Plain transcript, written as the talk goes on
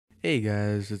Hey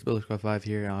guys, it's Coolerthrone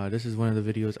here. This is one of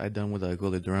the videos I done with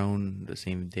Coolerthrone the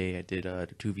same day I did the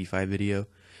 2v5 video.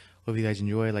 Hope you guys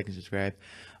enjoy, like and subscribe.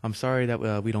 I'm sorry that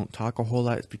we don't talk a whole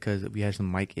lot. It's because we had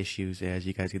some mic issues, as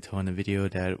you guys could tell in the video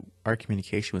that our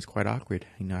communication was quite awkward.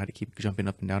 You know, I had to keep jumping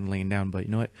up and down and laying down, but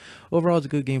you know what? Overall, it's a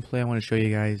good gameplay I want to show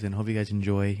you guys, and hope you guys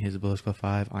enjoy. Here's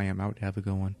Coolerthrone. I am out. Have a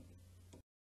good one.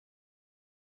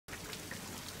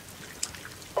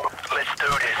 Let's do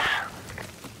this.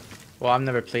 Well, I've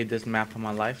never played this map in my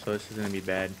life, so this is gonna be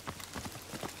bad.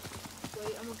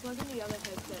 Wait, I'm gonna plug in the other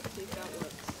headset, see if that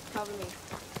works. Cover me.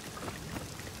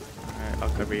 Alright, I'll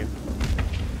cover you.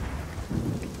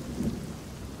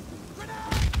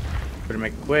 Better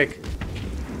make it quick.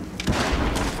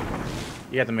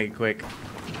 You have to make it quick. Can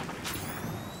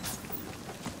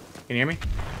you hear me?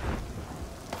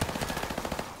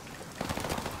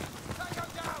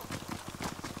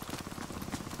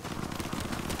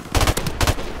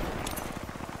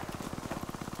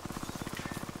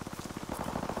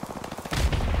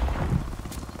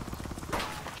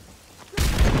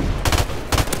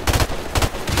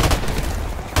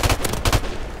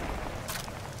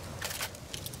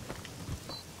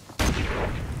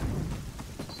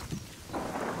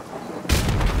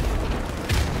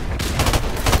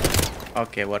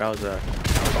 Okay, well that was a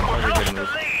good move.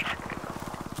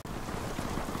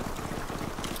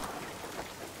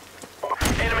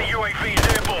 Enemy UAV is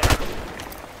airborne.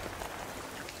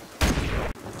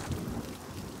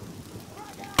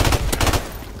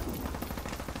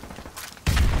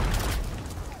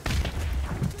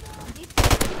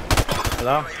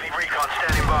 Hello? UAV recon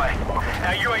standing by.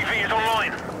 Our UAV is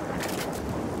online.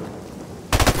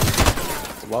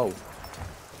 Whoa.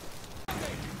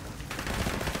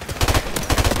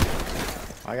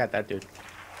 I got that dude.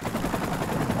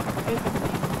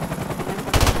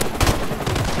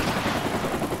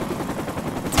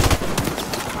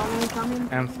 Coming.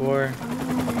 M4.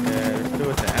 Yeah, let's do it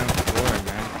with the M4,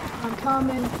 man. I'm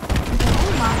coming.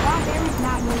 Oh my god, there is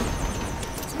not me.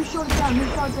 You shot it down,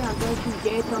 Don't you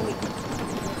dare tell me.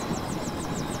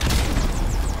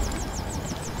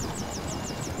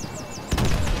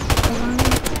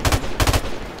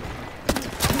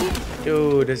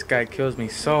 Dude, this guy kills me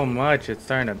so much, it's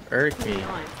starting to irk me.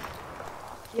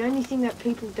 The only thing that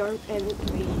people don't ever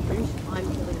use,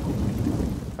 I'm killing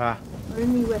them. Ah.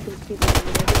 Only weapons people never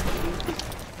use.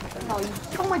 Oh, you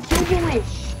got my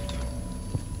gibberish!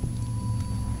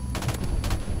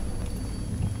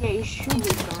 Yeah, you should be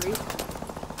sorry.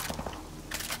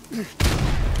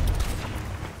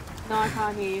 No, I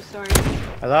can't hear you, sorry.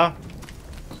 Hello?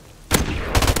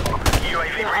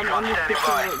 UAV Yeah, I'm recon just standing fixing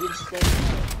by. what you just said.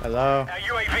 Hello? Our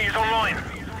UAV is online.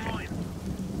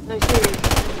 No, serious.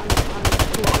 I'm too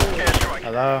serious. Airstrike.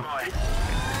 Hello?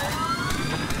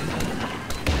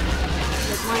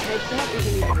 Like, my headset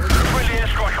isn't even working. Friendly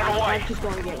airstrike on the I way. just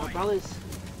want to get my brothers.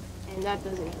 And that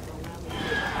doesn't even allow me to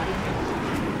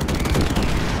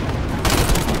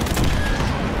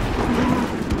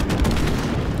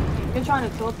You're trying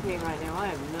to talk to me right now. I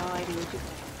have no idea what you're saying.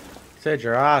 Said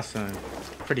you're awesome.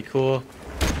 Pretty cool.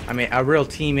 I mean, a real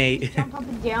teammate. Jump up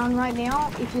and down right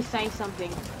now if you're saying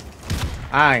something.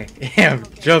 I am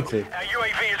jumping. Our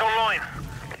UAV is online.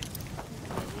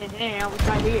 Yeah, what's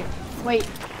right here? Wait,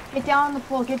 get down on the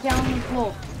floor, get down on the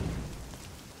floor.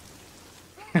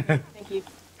 Thank you.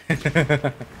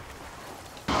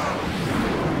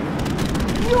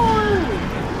 No!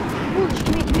 Bullish,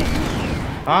 come here.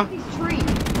 Huh? Look at this tree.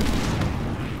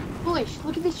 Bullish,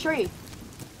 look at this tree.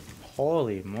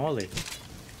 Holy moly.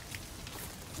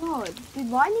 God, did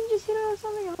lightning just hit it or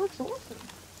something? It looks awesome.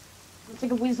 Let's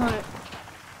take a whiz on it.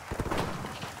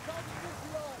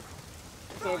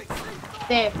 Okay.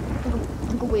 There,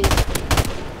 took a whiz.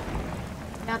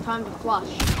 Now time to flush.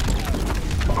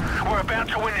 We're about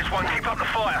to win this one. Keep up the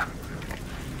fire.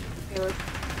 Good.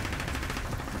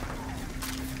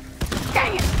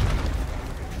 Dang it!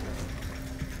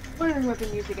 What is the weapon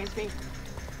used against me?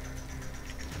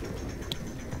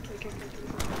 Okay.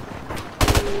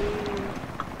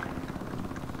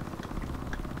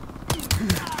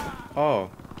 Oh.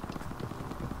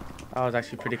 That was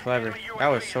actually pretty clever. That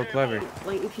was so clever.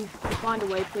 Like, if you find a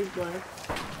way, please go.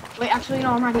 Wait, actually,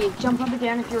 no, I'm right here. Jump up and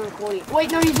down if you're recording. Wait,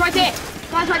 no, he's right there!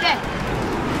 Guy's right there!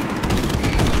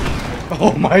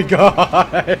 Oh my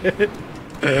god.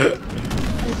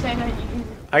 Just saying that you...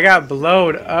 I got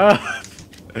blown up.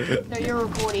 No, you're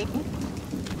recording.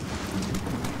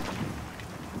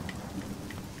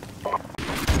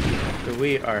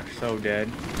 We are so dead.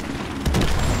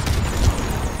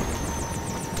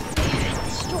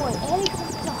 Destroy all your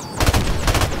stuff.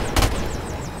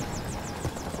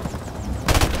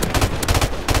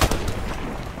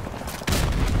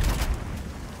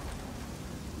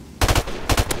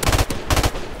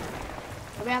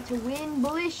 about to win,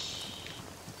 bullish.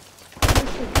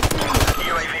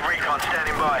 UAV recon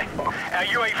standing by. Our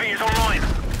UAV is online.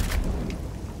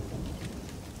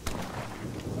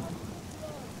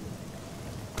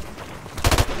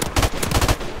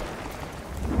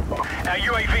 Our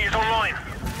UAV is online.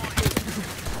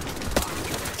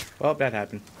 Well, that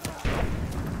happened.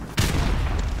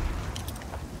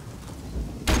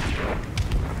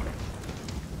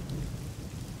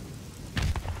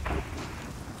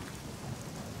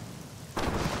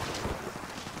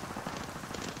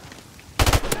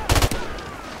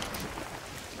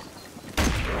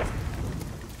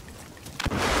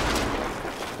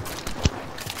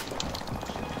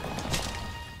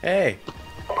 Hey.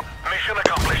 Mission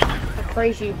accomplished. I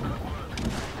praise you.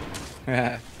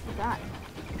 Yeah. What's that?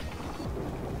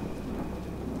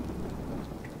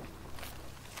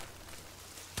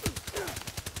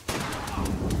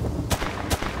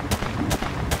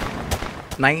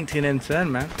 $19 and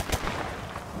 10, man.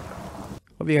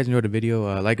 Hope you guys enjoyed the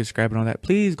video. Like and subscribe and all that.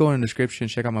 Please go in the description.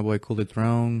 Check out my boy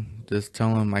Coolerthrone. Just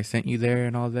tell him I sent you there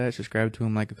and all that. Subscribe to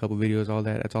him, like a couple videos, all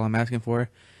that. That's all I'm asking for.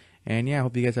 And yeah, I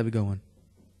hope you guys have a good one.